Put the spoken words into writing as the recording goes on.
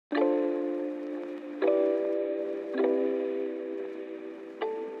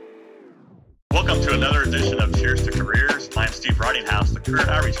edition of Cheers to Careers. I'm Steve Ridinghouse, the Career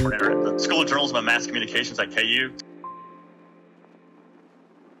Outreach Coordinator at the School of Journalism and Mass Communications at KU.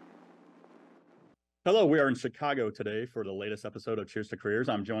 Hello, we are in Chicago today for the latest episode of Cheers to Careers.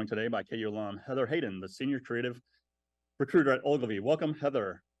 I'm joined today by KU alum Heather Hayden, the Senior Creative Recruiter at Ogilvy. Welcome,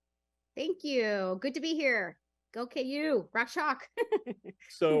 Heather. Thank you. Good to be here. Go KU, rock shock.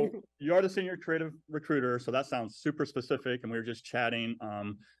 So you are the Senior Creative Recruiter, so that sounds super specific, and we were just chatting.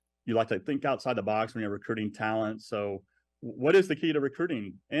 You like to think outside the box when you're recruiting talent. So what is the key to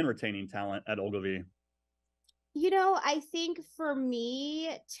recruiting and retaining talent at Ogilvy? I think for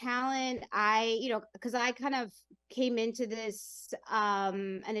me, talent, because I kind of came into this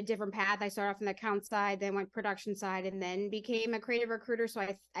in a different path. I started off on the account side, then went production side, and then became a creative recruiter. So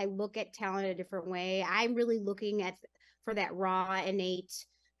I look at talent a different way. I'm really looking for that raw, innate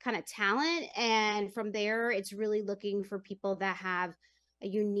kind of talent. And from there, it's really looking for people that have a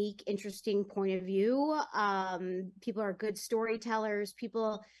unique, interesting point of view. People are good storytellers,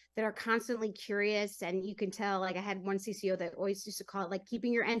 people that are constantly curious. And you can tell, like I had one CCO that always used to call it like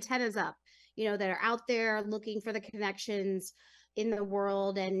keeping your antennas up, that are out there looking for the connections in the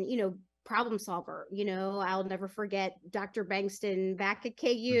world and, problem solver. I'll never forget Dr. Bankston back at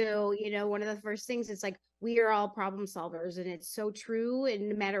KU, one of the first things is like, we are all problem solvers. And it's so true. And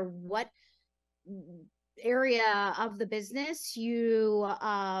no matter what area of the business you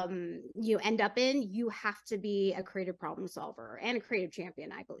end up in, you have to be a creative problem solver and a creative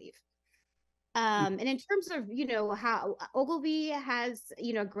champion, I believe. And in terms of how Ogilvy has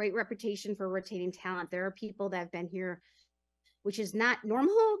a great reputation for retaining talent, there are people that have been here, which is not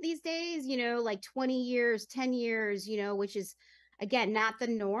normal these days, like 20 years, 10 years, which is again not the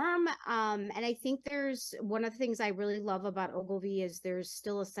norm. And I think there's one of the things I really love about Ogilvy is there's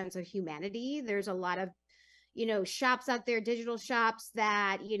still a sense of humanity. There's a lot of shops out there, digital shops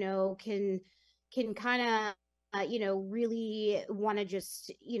that, can kind of, really want to just,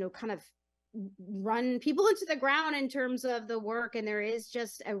 kind of run people into the ground in terms of the work. And there is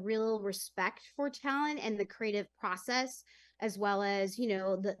just a real respect for talent and the creative process, as well as,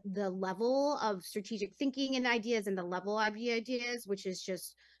 the level of strategic thinking and ideas and the level of the ideas, which is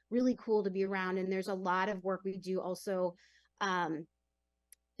just really cool to be around. And there's a lot of work we do also,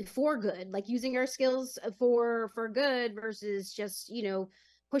 for good, like using our skills for good versus just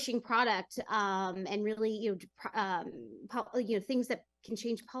pushing product and really things that can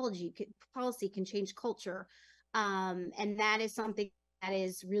change policy can change culture, and that is something that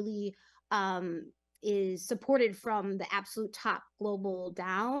is really is supported from the absolute top global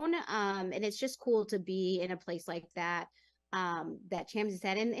down, and it's just cool to be in a place like that that champions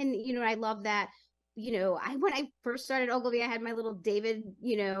that. And I love that. When I first started Ogilvy, I had my little David,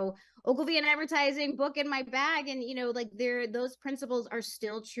 Ogilvy and advertising book in my bag. And, those principles are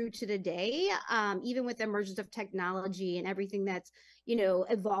still true to today, even with the emergence of technology and everything that's,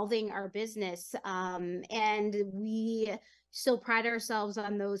 evolving our business. And we still pride ourselves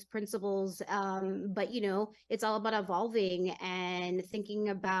on those principles. But, it's all about evolving and thinking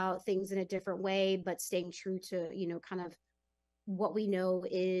about things in a different way, but staying true to, kind of what we know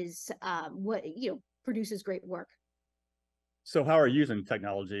is what produces great work. So how are you using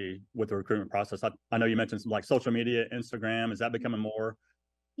technology with the recruitment process? I know you mentioned some like social media, Instagram. Is that becoming more?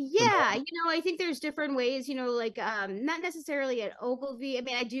 Yeah, I think there's different ways, like not necessarily at Ogilvy. I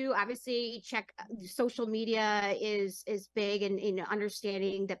mean, I do obviously check social media is big, and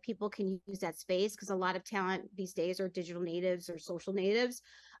understanding that people can use that space, because a lot of talent these days are digital natives or social natives.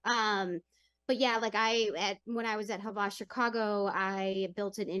 But yeah, like when I was at Havas Chicago, I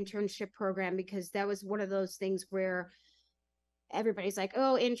built an internship program, because that was one of those things where everybody's like,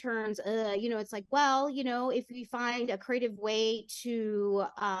 oh, interns, it's like, well, if we find a creative way to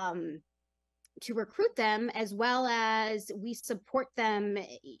recruit them, as well as we support them,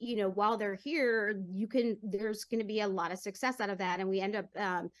 while they're here, there's going to be a lot of success out of that. And we end up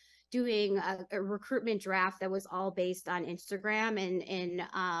doing a recruitment draft that was all based on Instagram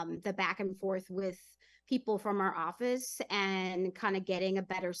and the back and forth with people from our office, and kind of getting a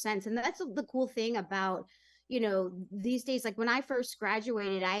better sense. And that's the cool thing about, these days, like when I first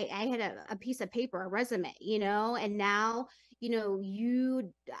graduated, I had a piece of paper, a resume, and now,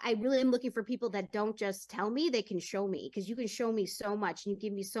 I really am looking for people that don't just tell me, they can show me, because you can show me so much, and you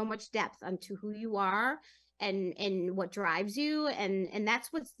give me so much depth onto who you are and what drives you. And that's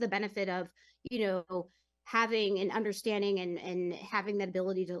what's the benefit of, having an understanding and having that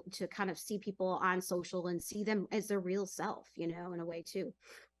ability to kind of see people on social and see them as their real self, in a way too.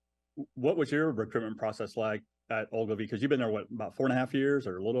 What was your recruitment process like at Ogilvy? Because you've been there, what, about 4.5 years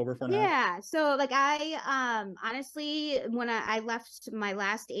or a little over 4.5? Yeah. So like honestly, when I left my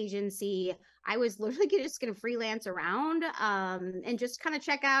last agency, I was literally just going to freelance around and just kind of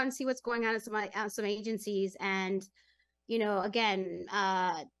check out and see what's going on at some agencies. And, again,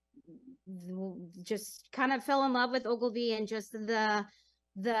 just kind of fell in love with Ogilvy and just the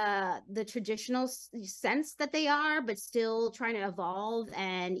traditional sense that they are, but still trying to evolve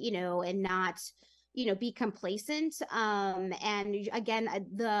and, and not, be complacent. And again,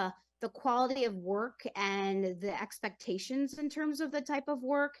 the quality of work and the expectations in terms of the type of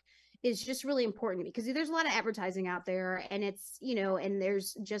work is just really important, because there's a lot of advertising out there, and it's, and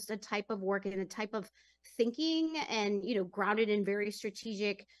there's just a type of work and a type of thinking and, grounded in very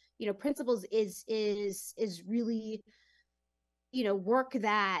strategic, principles is really, work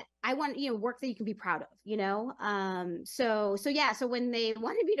that I want, work that you can be proud of, so yeah, so when they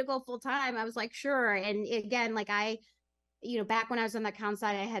wanted me to go full time, I was like, sure. And again, like back when I was on the account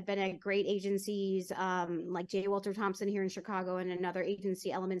side, I had been at great agencies, like J. Walter Thompson here in Chicago, and another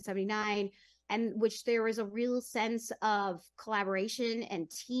agency, Element 79, and which there was a real sense of collaboration and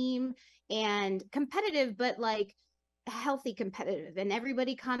team and competitive, but like healthy competitive, and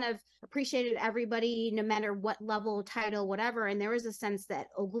everybody kind of appreciated everybody no matter what level, title, whatever. And there was a sense that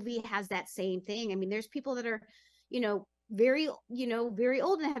Ogilvy has that same thing. I mean, there's people that are, very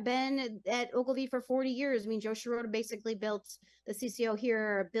old and have been at Ogilvy for 40 years. I mean, Joe Shirota basically built the CCO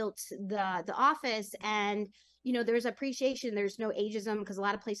here, built the office, and, there's appreciation. There's no ageism, because a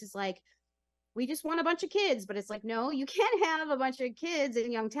lot of places like, we just want a bunch of kids, but it's like, no, you can't have a bunch of kids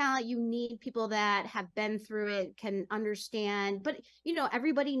and young talent. You need people that have been through it, can understand, but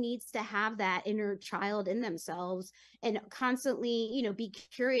everybody needs to have that inner child in themselves and constantly, be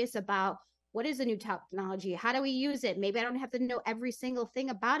curious about what is a new technology? How do we use it? Maybe I don't have to know every single thing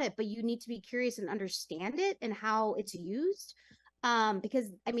about it, but you need to be curious and understand it and how it's used.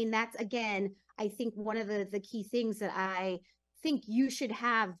 Because I mean, that's, again, I think one of the key things that I think you should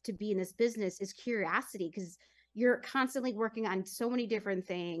have to be in this business is curiosity, because you're constantly working on so many different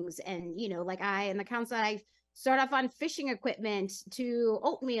things. And, like in the council, I start off on fishing equipment to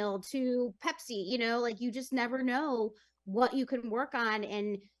oatmeal to Pepsi, like you just never know what you can work on.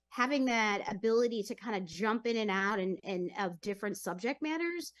 And having that ability to kind of jump in and out and of different subject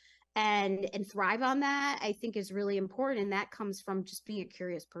matters and thrive on that, I think is really important. And that comes from just being a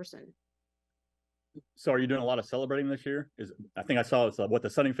curious person. So are you doing a lot of celebrating this year? I think I saw it's what, the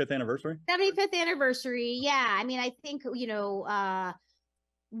 75th anniversary? 75th anniversary. Yeah. I mean, I think,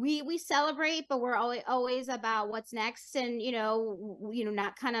 we celebrate, but we're always about what's next, and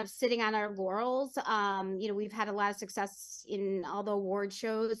not kind of sitting on our laurels. We've had a lot of success in all the award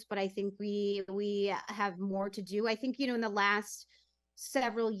shows, but I think we have more to do. I think in the last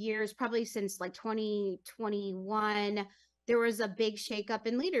several years, probably since like 2021, there was a big shakeup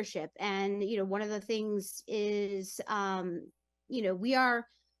in leadership, and one of the things is we are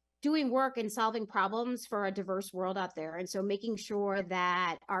doing work and solving problems for a diverse world out there. And so making sure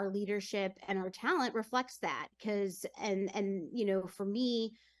that our leadership and our talent reflects that, because, and for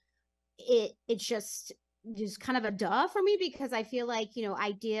me, it's just kind of a duh for me, because I feel like,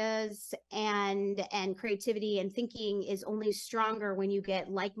 ideas and creativity and thinking is only stronger when you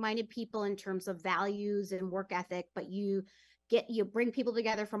get like-minded people in terms of values and work ethic, but you bring people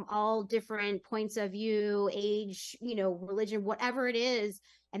together from all different points of view, age, religion, whatever it is.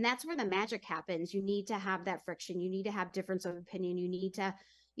 And that's where the magic happens. You need to have that friction. You need to have difference of opinion. You need to,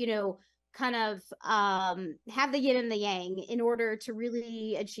 kind of have the yin and the yang in order to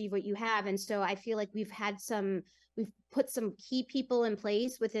really achieve what you have. And so I feel like we've put some key people in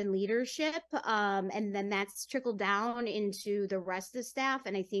place within leadership. And then that's trickled down into the rest of the staff.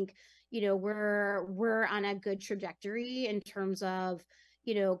 And I think, we're on a good trajectory in terms of,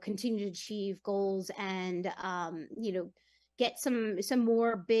 continue to achieve goals and, get some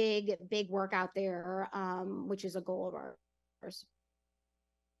more big work out there, which is a goal of ours.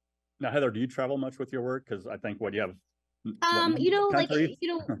 Now, Heather, do you travel much with your work? Because I think you have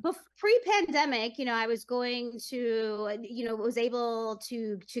pre-pandemic, I was going to, was able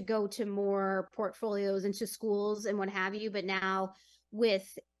to go to more portfolios into schools and what have you. But now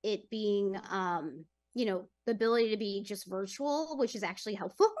with it being, the ability to be just virtual, which is actually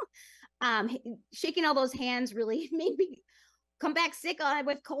helpful, shaking all those hands really made me come back sick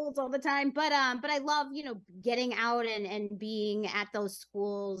with colds all the time. But I love, getting out and being at those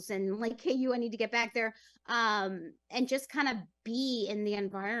schools and like, hey, I need to get back there, and just kind of be in the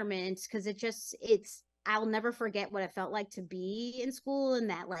environment, because I'll never forget what it felt like to be in school,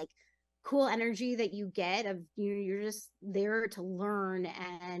 and that like cool energy that you get of you're just there to learn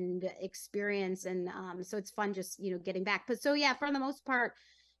and experience. And so it's fun just, getting back. But so yeah, for the most part,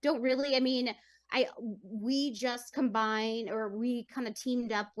 don't really, I mean, we just combined, or we kind of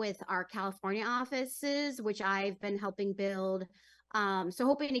teamed up with our California offices, which I've been helping build. So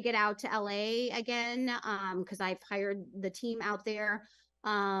hoping to get out to LA again, because I've hired the team out there.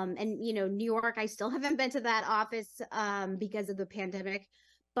 And New York, I still haven't been to that office because of the pandemic.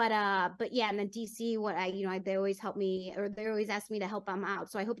 But yeah, and then DC, they always help me, or they always ask me to help them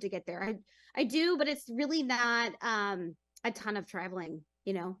out. So I hope to get there. I do, but it's really not a ton of traveling,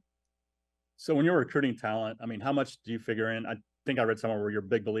 So when you're recruiting talent, I mean, how much do you figure in? I think I read somewhere where you're a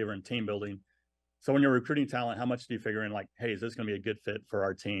big believer in team building. So when you're recruiting talent, how much do you figure in, like, hey, is this going to be a good fit for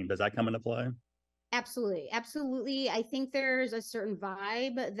our team? Does that come into play? Absolutely. Absolutely. I think there's a certain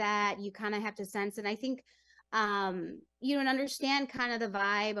vibe that you kind of have to sense. And I think, and understand kind of the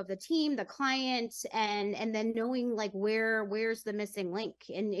vibe of the team, the client, and then knowing like where's the missing link,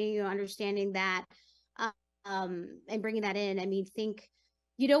 and, understanding that, and bringing that in. I mean, think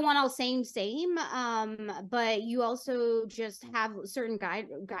you don't want all same, but you also just have certain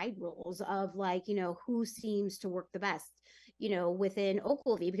guide rules of like, who seems to work the best, within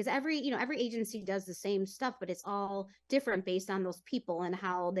Ogilvy, because every agency does the same stuff, but it's all different based on those people and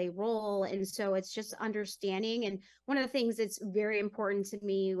how they roll. And so it's just understanding. And one of the things that's very important to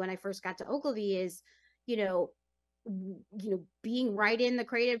me when I first got to Ogilvy is, being right in the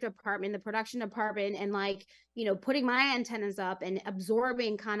creative department, the production department, and like, putting my antennas up and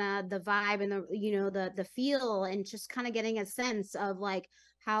absorbing kind of the vibe and the feel, and just kind of getting a sense of like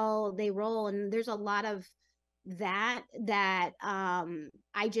how they roll. And there's a lot of that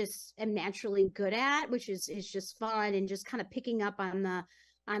I just am naturally good at, which is just fun, and just kind of picking up on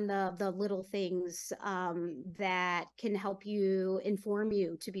the little things that can help you, inform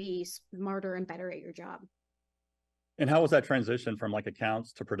you to be smarter and better at your job. And how was that transition from like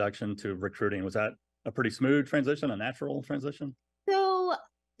accounts to production to recruiting? Was that a pretty smooth transition, a natural transition?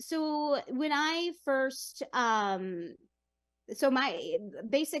 So when I first so my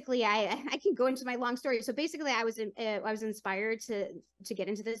basically I can go into my long story. So basically I was inspired to get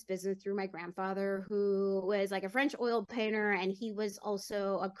into this business through my grandfather, who was like a French oil painter, and he was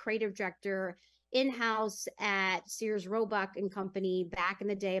also a creative director in-house at Sears Roebuck and Company back in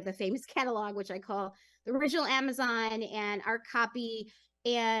the day of the famous catalog, which I call the original Amazon and art copy.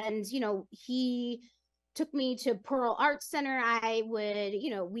 And he took me to Pearl Art Center. I would,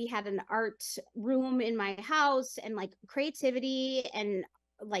 we had an art room in my house, and like creativity and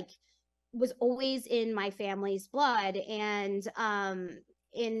like was always in my family's blood. And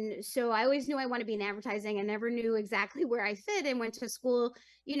so I always knew I wanted to be in advertising. I never knew exactly where I fit, and went to school,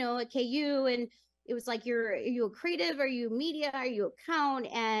 at KU, and it was like, are you a creative? Are you media? Are you account?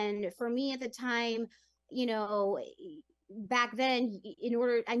 And for me at the time, back then,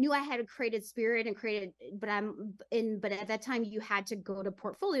 I knew I had a creative spirit and created, but at that time you had to go to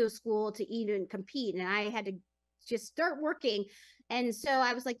portfolio school to even compete, and I had to just start working. And so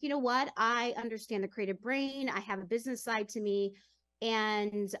I was like, you know what, I understand the creative brain, I have a business side to me,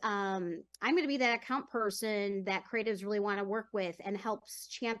 and I'm going to be that account person that creatives really want to work with and helps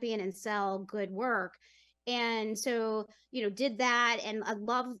champion and sell good work. And so, did that. And I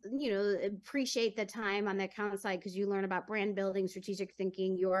love, appreciate the time on the account side, because you learn about brand building, strategic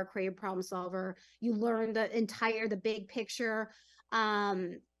thinking, you're a creative problem solver. You learn the big picture.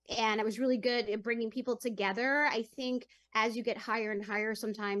 And I was really good at bringing people together. I think as you get higher and higher,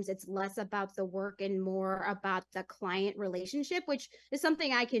 sometimes it's less about the work and more about the client relationship, which is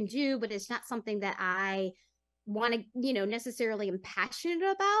something I can do, but it's not something that I want to, necessarily am passionate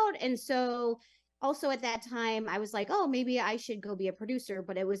about. And so also at that time, I was like, oh, maybe I should go be a producer,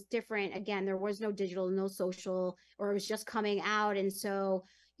 but it was different. Again, there was no digital, no social, or it was just coming out. And so,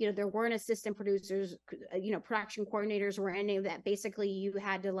 there weren't assistant producers, production coordinators, or any of that. Basically, you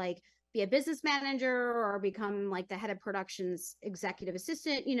had to like be a business manager or become like the head of productions executive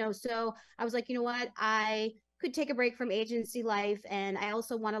assistant, So I was like, you know what, I could take a break from agency life. And I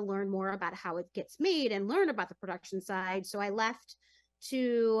also want to learn more about how it gets made and learn about the production side. So I left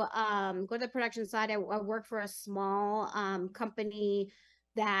to go to the production side. I worked for a small company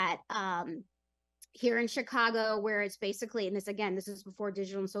that here in Chicago, where it's basically, and this is before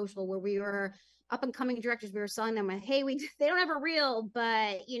digital and social, where we were up and coming directors. We were selling them like, hey, they don't have a reel,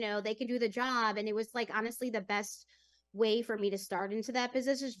 but they can do the job. And it was like, honestly, the best way for me to start into that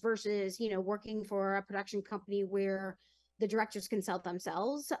business versus, working for a production company where the directors consult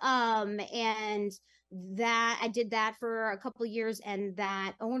themselves. And that I did that for a couple of years, and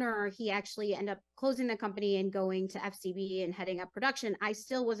that owner, he actually ended up closing the company and going to FCB and heading up production. I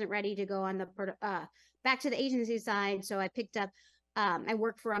still wasn't ready to go on the back to the agency side, so I picked up. I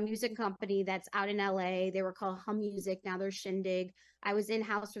worked for a music company that's out in LA. They were called Hum Music. Now they're Shindig. I was in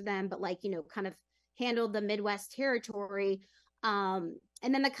house for them, but like, kind of handled the Midwest territory.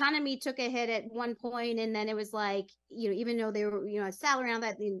 And then the economy took a hit at one point, and then it was like, even though they were, a salary on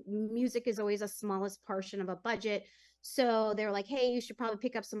that, the music is always the smallest portion of a budget. So they were like, hey, you should probably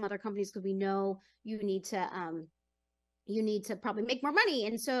pick up some other companies because we know you need to probably make more money.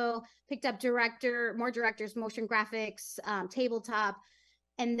 And so picked up more directors, motion graphics, tabletop.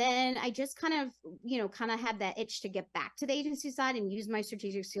 And then I just kind of had that itch to get back to the agency side and use my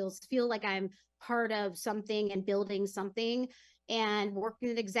strategic skills, feel like I'm part of something and building something. And worked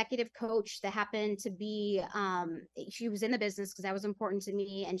with an executive coach that happened to be, she was in the business because that was important to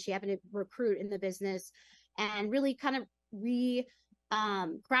me. And she happened to recruit in the business, and really kind of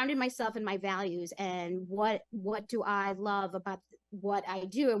grounded myself in my values and what do I love about what I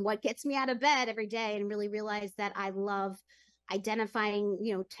do and what gets me out of bed every day, and really realized that I love identifying,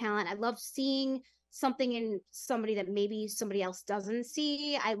 talent. I love seeing something in somebody that maybe somebody else doesn't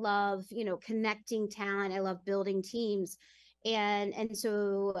see. I love, connecting talent. I love building teams. And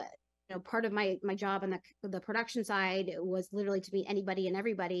so, part of my job on the production side was literally to meet anybody and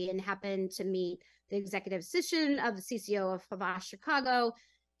everybody, and happened to meet the executive assistant of the CCO of Havas Chicago.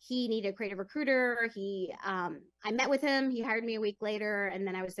 He needed a creative recruiter. I met with him. He hired me a week later, and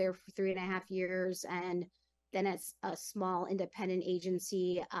then I was there for 3.5 years. And then it's a small independent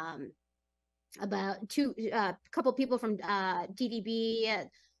agency, about a couple people from DDB.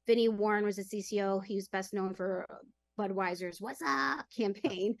 Vinny Warren was the CCO. He was best known for Budweiser's "What's Up"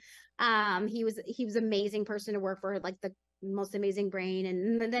 campaign. He was an amazing person to work for, like the most amazing brain.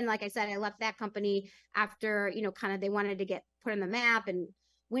 And then, like I said, I left that company after, kind of they wanted to get put on the map and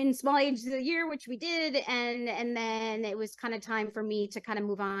win Small Agency of the Year, which we did. And then it was kind of time for me to kind of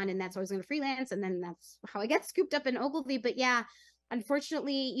move on. And that's why I was going to freelance. And then that's how I got scooped up in Ogilvy. But yeah,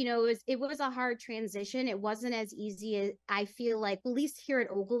 unfortunately, it was a hard transition. It wasn't as easy as I feel like, at least here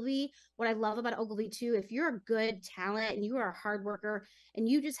at Ogilvy. What I love about Ogilvy too, if you're a good talent and you are a hard worker and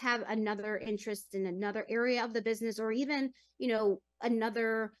you just have another interest in another area of the business, or even,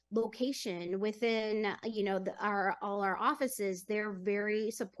 another location within, all our offices, they're very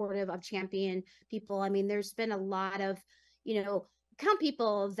supportive of champion people. I mean, there's been a lot of, account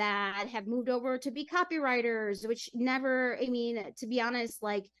people that have moved over to be copywriters, which never, to be honest,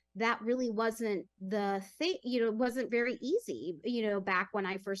 like that really wasn't the thing, it wasn't very easy, back when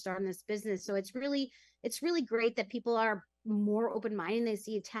I first started in this business. So it's really great that people are more open-minded. They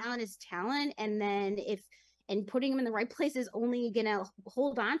see talent as talent, and putting them in the right place is only gonna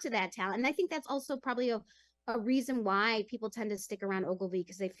hold on to that talent. And I think that's also probably a reason why people tend to stick around Ogilvy,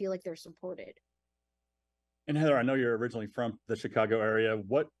 because they feel like they're supported. And Heather, I know you're originally from the Chicago area.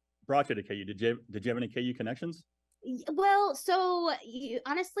 What brought you to KU? Did you have any KU connections? Well, so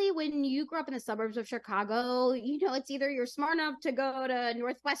honestly, when you grew up in the suburbs of Chicago, it's either you're smart enough to go to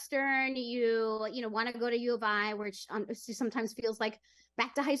Northwestern, you want to go to U of I, which sometimes feels like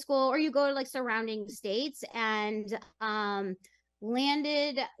back to high school, or you go to like surrounding states. And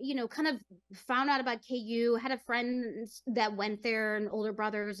landed, kind of found out about KU, had a friend that went there, and older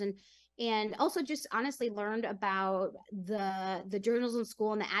brothers, and also just honestly learned about the journalism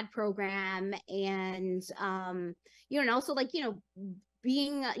school and the ad program. And and also like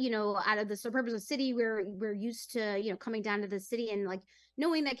being out of the suburbs of the city, where we're used to coming down to the city, and like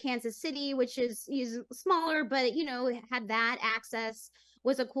knowing that Kansas City, which is smaller, but had that access,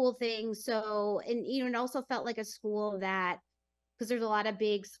 was a cool thing. So, and it also felt like a school that, because there's a lot of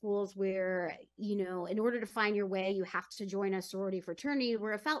big schools where, in order to find your way, you have to join a sorority fraternity,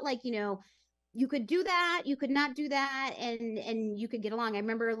 where it felt like, you could do that, you could not do that, and you could get along. I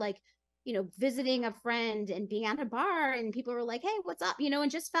remember like, visiting a friend and being at a bar, and people were like, hey, what's up? And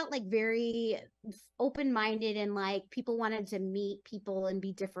just felt like very open-minded, and like people wanted to meet people and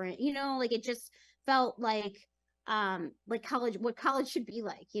be different, like it just felt like college, what college should be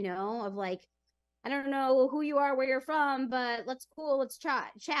like, of like, I don't know who you are, where you're from, but let's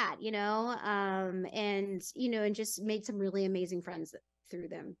chat, and just made some really amazing friends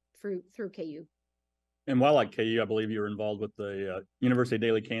through KU. And while at KU, I believe you were involved with the University of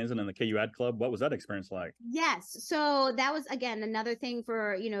Daily Kansan and the KU Ad Club. What was that experience like? Yes. So that was, again, another thing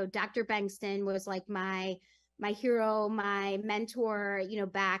for, Dr. Bengston was like my hero, my mentor,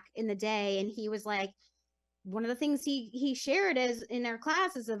 back in the day. And he was like, one of the things he shared as in our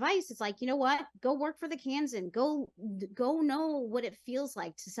class as advice is like, you know what, go work for the Kansan, go know what it feels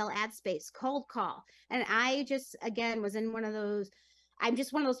like to sell ad space, cold call. And I just, again, was in one of those, I'm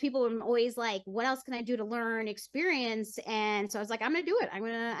just one of those people who I'm always like, what else can I do to learn experience? And so I was like, I'm gonna do it. I'm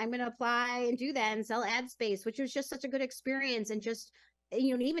gonna apply and do that and sell ad space, which was just such a good experience. And just,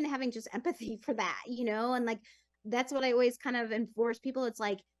 you know, even having just empathy for that, you know, and like that's what I always kind of enforce people. It's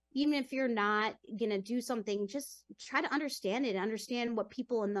like, even if you're not gonna do something, just try to understand it, understand what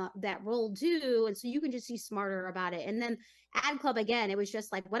people in that role do, and so you can just be smarter about it. And then ad club, again, it was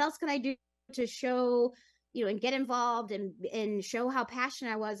just like, what else can I do to show, you know, and get involved and show how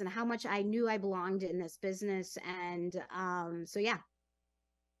passionate I was and how much I knew I belonged in this business. And so yeah.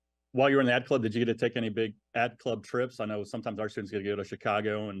 While you were in the ad club, did you get to take any big ad club trips? I know sometimes our students get to go to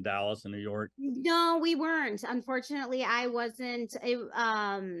Chicago and Dallas and New York. No, we weren't. Unfortunately, I wasn't. I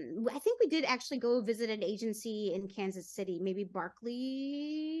think we did actually go visit an agency in Kansas City, maybe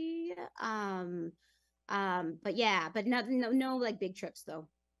Barkley. But yeah, but no like big trips though.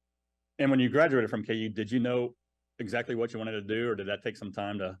 And when you graduated from KU, did you know exactly what you wanted to do, or did that take some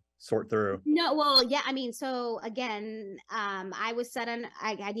time to sort through? No, well, yeah, I mean, so again, I was set on,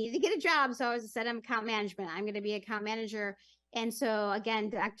 I needed to get a job. So I was set on account management. I'm going to be account manager. And so again,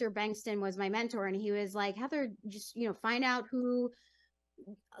 Dr. Bankston was my mentor, and he was like, Heather, just, you know, find out who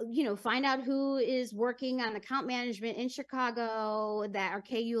is working on account management in Chicago that are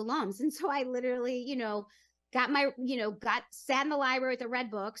KU alums. And so I literally, you know, sat in the library with the red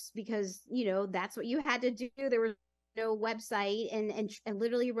books, because, you know, that's what you had to do. There was no website, and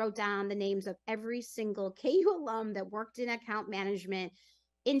literally wrote down the names of every single KU alum that worked in account management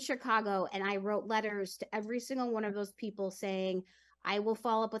in Chicago. And I wrote letters to every single one of those people saying, I will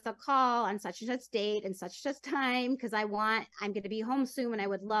follow up with a call on such and such date and such time, because I'm going to be home soon and I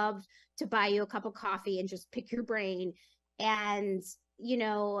would love to buy you a cup of coffee and just pick your brain. And, you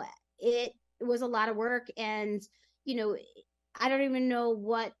know, it was a lot of work. And, you know, I don't even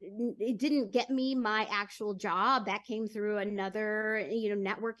know it didn't get me my actual job. That came through another, you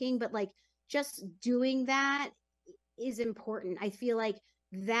know, networking, but like just doing that is important. I feel like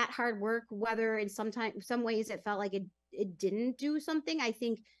that hard work, whether in some ways it felt like it didn't do something, I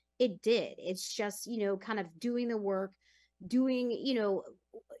think it did. It's just, you know, kind of doing the work, you know,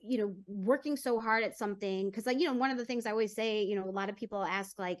 working so hard at something. Cause like, you know, one of the things I always say, you know, a lot of people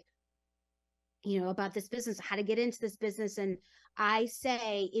ask like, you know, about this business, how to get into this business. And I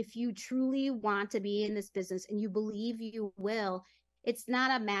say, if you truly want to be in this business and you believe you will, it's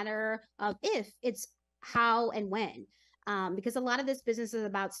not a matter of if, it's how and when. Because a lot of this business is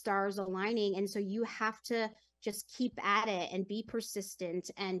about stars aligning. And so you have to just keep at it and be persistent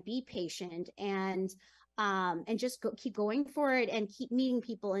and be patient and just keep going for it and keep meeting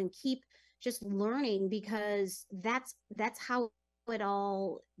people and keep just learning, because that's how it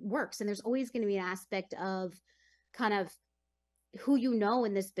all works. And there's always going to be an aspect of kind of who you know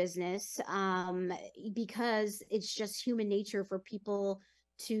in this business, because it's just human nature for people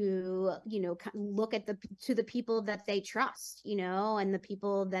to, you know, look at the people that they trust, you know, and the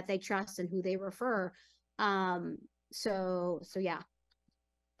people that they trust and who they refer. So yeah.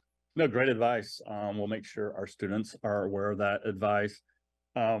 No, great advice. We'll make sure our students are aware of that advice.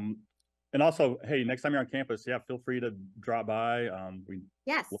 And also, hey, next time you're on campus, yeah, feel free to drop by.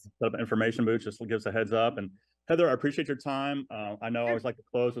 Yes. We'll set up an information booth, just give us a heads up. And Heather, I appreciate your time. I know I always like to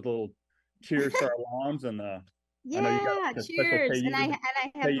close with a little cheers to our alums, and yeah, I know you got a cheers. KU, and I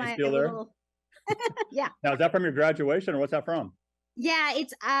have my little yeah. Now, is that from your graduation, or what's that from? Yeah,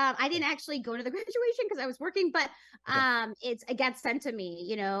 it's I didn't actually go to the graduation because I was working, but it got sent to me,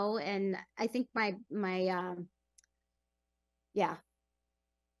 you know, and I think my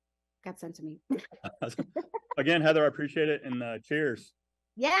got sent to me. Again, Heather, I appreciate it, and cheers.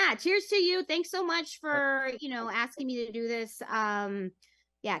 Yeah, cheers to you. Thanks so much for, you know, asking me to do this.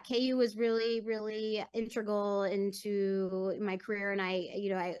 Yeah, KU was really, really integral into my career, and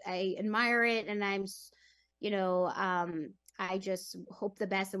I admire it, and I'm, you know, I just hope the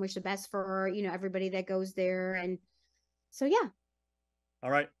best and wish the best for, you know, everybody that goes there. And so, yeah. All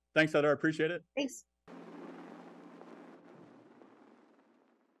right. Thanks, Heather. I appreciate it. Thanks.